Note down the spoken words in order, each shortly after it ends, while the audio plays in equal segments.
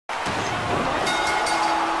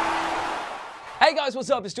Hey guys, what's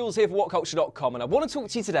up? It's Jules here for WhatCulture.com, and I want to talk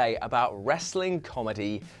to you today about wrestling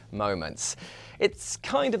comedy moments. It's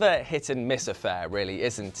kind of a hit and miss affair, really,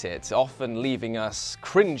 isn't it? Often leaving us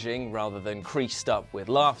cringing rather than creased up with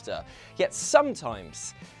laughter. Yet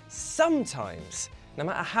sometimes, no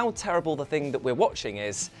matter how terrible the thing that we're watching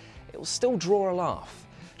is, it will still draw a laugh.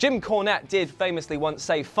 Jim Cornette did famously once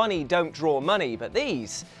say, "Funny don't draw money," but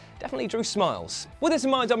these definitely drew smiles. With this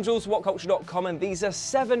in mind, I'm Jules from WhatCulture.com, and these are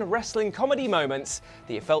 7 wrestling comedy moments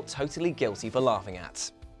that you felt totally guilty for laughing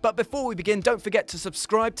at. But before we begin, don't forget to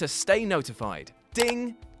subscribe to stay notified.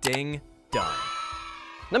 Ding, ding, dong.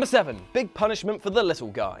 Number 7, big punishment for the little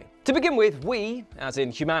guy. To begin with, we, as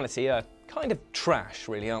in humanity, are kind of trash,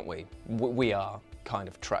 really, aren't we? We are kind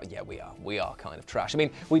of trash. Yeah, we are kind of trash. I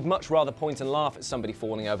mean, we'd much rather point and laugh at somebody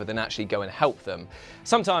falling over than actually go and help them.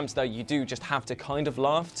 Sometimes, though, you do just have to kind of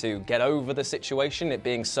laugh to get over the situation, it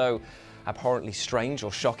being so abhorrently strange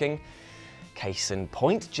or shocking. Case in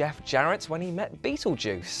point, Jeff Jarrett when he met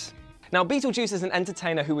Beetlejuice. Now, Beetlejuice is an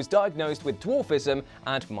entertainer who was diagnosed with dwarfism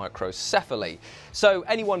and microcephaly, so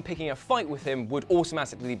anyone picking a fight with him would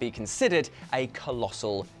automatically be considered a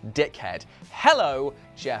colossal dickhead. Hello,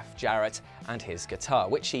 Jeff Jarrett and his guitar,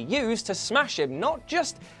 which he used to smash him not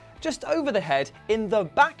just over the head, in the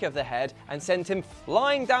back of the head, and sent him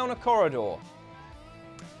flying down a corridor.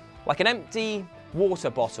 Like an empty water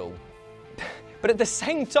bottle. But at the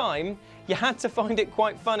same time, you had to find it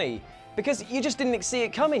quite funny, because you just didn't see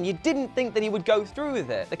it coming. You didn't think that he would go through with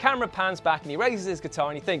it. The camera pans back and he raises his guitar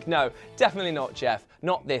and you think, no, definitely not Jeff,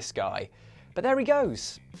 not this guy. But there he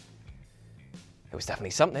goes. It was definitely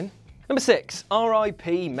something. Number 6,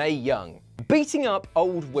 R.I.P. Mae Young. Beating up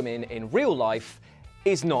old women in real life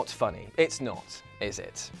is not funny. It's not, is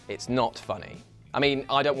it? It's not funny. I mean,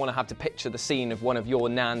 I don't want to have to picture the scene of one of your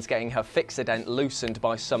nans getting her Fixodent loosened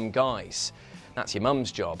by some guys. That's your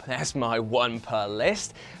mum's job. There's my 1 per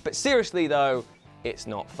list. But seriously though, it's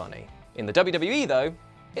not funny. In the WWE though,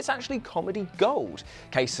 it's actually comedy gold.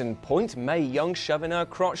 Case in point, Mae Young shoving her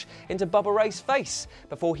crotch into Bubba Ray's face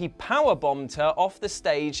before he powerbombed her off the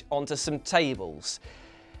stage onto some tables.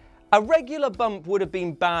 A regular bump would have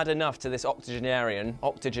been bad enough to this octogenarian,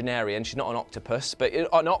 she's not an octopus, but an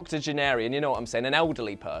octogenarian, you know what I'm saying, an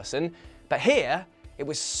elderly person. But here, it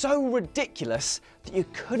was so ridiculous that you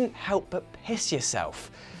couldn't help but piss yourself.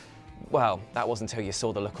 Well, that wasn't until you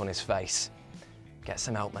saw the look on his face. Get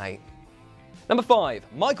some help, mate. Number 5,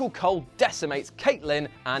 Michael Cole decimates Kaitlyn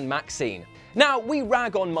and Maxine. Now, we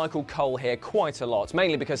rag on Michael Cole here quite a lot,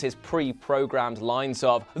 mainly because his pre-programmed lines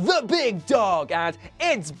of "The Big Dog" and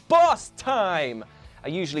 "It's Boss Time" are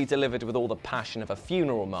usually delivered with all the passion of a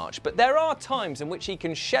funeral march, but there are times in which he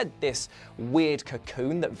can shed this weird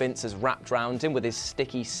cocoon that Vince has wrapped around him with his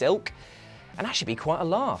sticky silk, and actually be quite a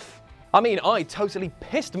laugh. I mean, I totally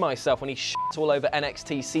pissed myself when he shit all over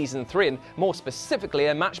NXT Season 3, and more specifically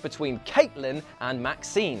a match between Kaitlyn and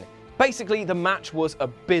Maxine. Basically, the match was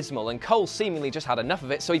abysmal, and Cole seemingly just had enough of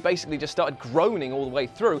it, so he basically just started groaning all the way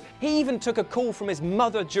through. He even took a call from his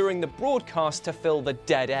mother during the broadcast to fill the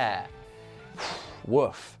dead air.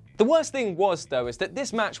 Woof. The worst thing was, though, is that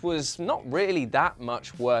this match was not really that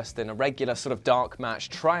much worse than a regular sort of dark match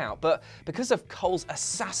tryout, but because of Cole's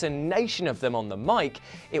assassination of them on the mic,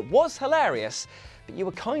 it was hilarious, but you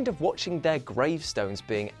were kind of watching their gravestones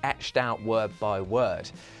being etched out word by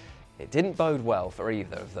word. It didn't bode well for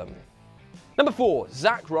either of them. Number 4,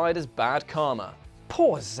 Zack Ryder's bad karma.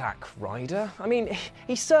 Poor Zack Ryder. I mean,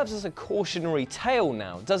 he serves as a cautionary tale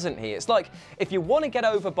now, doesn't he? It's like, if you want to get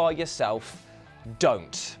over by yourself,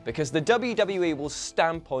 don't, because the WWE will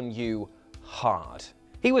stamp on you hard.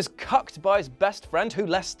 He was cucked by his best friend, who,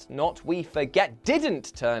 lest not we forget,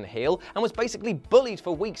 didn't turn heel and was basically bullied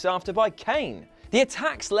for weeks after by Kane. The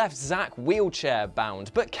attacks left Zack wheelchair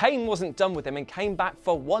bound, but Kane wasn't done with him and came back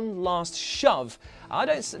for one last shove. I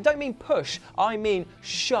don't mean push, I mean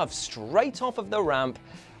shove straight off of the ramp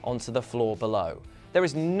onto the floor below. There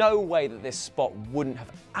is no way that this spot wouldn't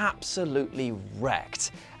have absolutely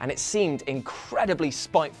wrecked, and it seemed incredibly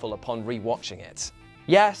spiteful upon rewatching it.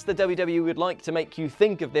 Yes, the WWE would like to make you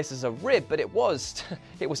think of this as a rib, but it was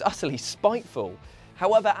utterly spiteful.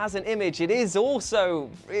 However, as an image, it is also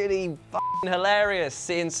really f***ing hilarious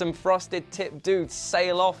seeing some frosted tip dudes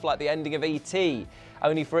sail off like the ending of E.T.,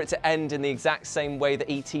 only for it to end in the exact same way that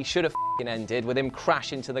E.T. should have f***ing ended, with him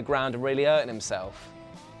crashing to the ground and really hurting himself.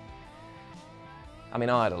 I mean,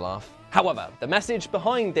 I had a laugh. However, the message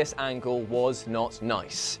behind this angle was not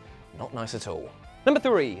nice. Not nice at all. Number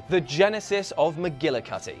 3, the genesis of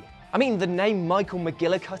McGillicutty. I mean, the name Michael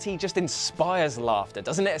McGillicutty just inspires laughter,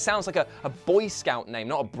 doesn't it? It sounds like a Boy Scout name,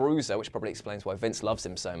 not a bruiser, which probably explains why Vince loves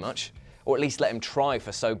him so much. Or at least let him try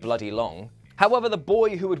for so bloody long. However, the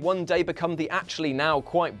boy who would one day become the actually now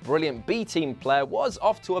quite brilliant B-Team player was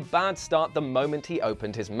off to a bad start the moment he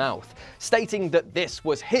opened his mouth, stating that this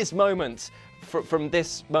was his moment. From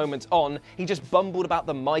this moment on, he just bumbled about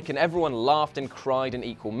the mic and everyone laughed and cried in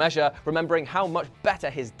equal measure, remembering how much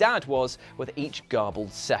better his dad was with each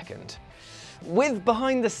garbled second. With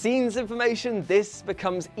behind-the-scenes information, this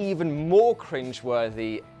becomes even more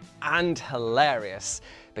cringeworthy and hilarious,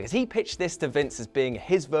 because he pitched this to Vince as being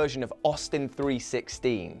his version of Austin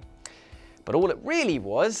 3:16. But all it really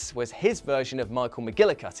was his version of Michael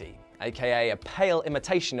McGillicuddy, aka a pale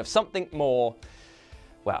imitation of something more,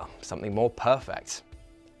 well, something more perfect.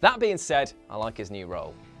 That being said, I like his new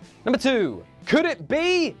role. Number 2, could it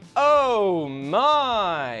be? Oh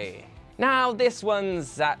my! Now, this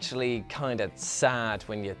one's actually kind of sad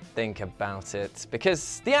when you think about it,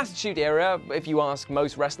 because the Attitude Era, if you ask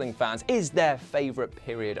most wrestling fans, is their favorite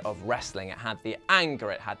period of wrestling. It had the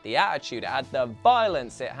anger, it had the attitude, it had the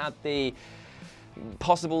violence, it had the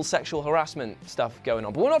possible sexual harassment stuff going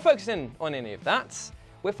on. But we're not focusing on any of that.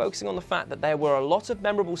 We're focusing on the fact that there were a lot of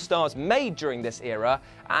memorable stars made during this era,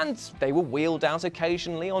 and they were wheeled out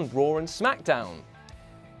occasionally on Raw and SmackDown,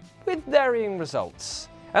 with varying results.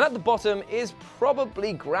 And at the bottom is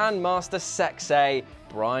probably Grandmaster Sexay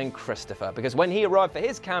Brian Christopher, because when he arrived for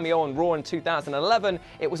his cameo on Raw in 2011,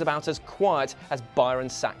 it was about as quiet as Byron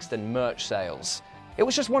Saxton merch sales. It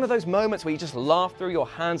was just one of those moments where you just laugh through your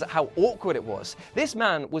hands at how awkward it was. This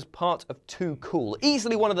man was part of Too Cool,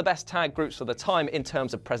 easily one of the best tag groups for the time in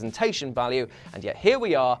terms of presentation value, and yet here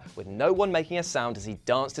we are with no one making a sound as he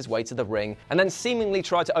danced his way to the ring and then seemingly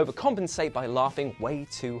tried to overcompensate by laughing way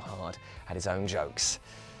too hard at his own jokes.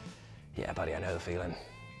 Yeah, buddy, I know the feeling.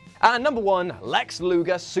 And number 1, Lex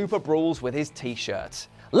Luger super brawls with his t-shirt.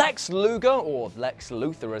 Lex Luger, or Lex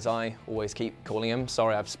Luthor as I always keep calling him.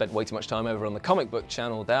 Sorry, I've spent way too much time over on the comic book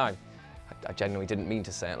channel there. I genuinely didn't mean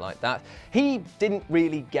to say it like that. He didn't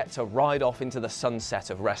really get to ride off into the sunset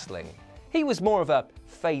of wrestling. He was more of a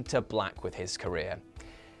fade to black with his career.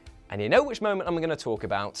 And you know which moment I'm going to talk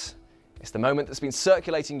about? It's the moment that's been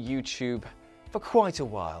circulating YouTube for quite a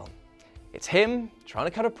while. It's him trying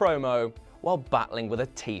to cut a promo while battling with a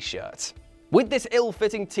t-shirt. With this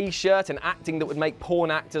ill-fitting t-shirt and acting that would make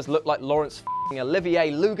porn actors look like Laurence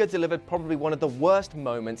Olivier, Luger delivered probably one of the worst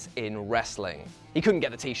moments in wrestling. He couldn't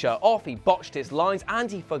get the t-shirt off, he botched his lines,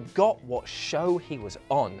 and he forgot what show he was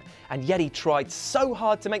on. And yet he tried so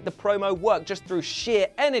hard to make the promo work just through sheer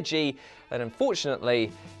energy that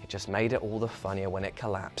unfortunately, it just made it all the funnier when it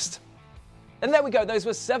collapsed. And there we go, those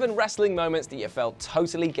were 7 wrestling moments that you felt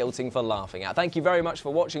totally guilty for laughing at. Thank you very much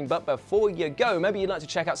for watching, but before you go, maybe you'd like to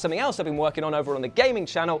check out something else I've been working on over on the gaming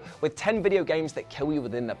channel with 10 video games that kill you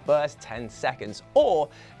within the first 10 seconds. Or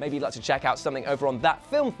maybe you'd like to check out something over on That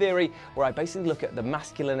Film Theory, where I basically look at the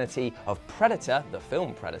masculinity of Predator, the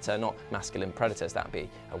film Predator, not masculine predators, that'd be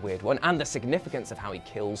a weird one, and the significance of how he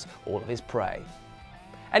kills all of his prey.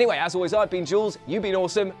 Anyway, as always, I've been Jules, you've been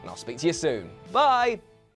awesome, and I'll speak to you soon. Bye!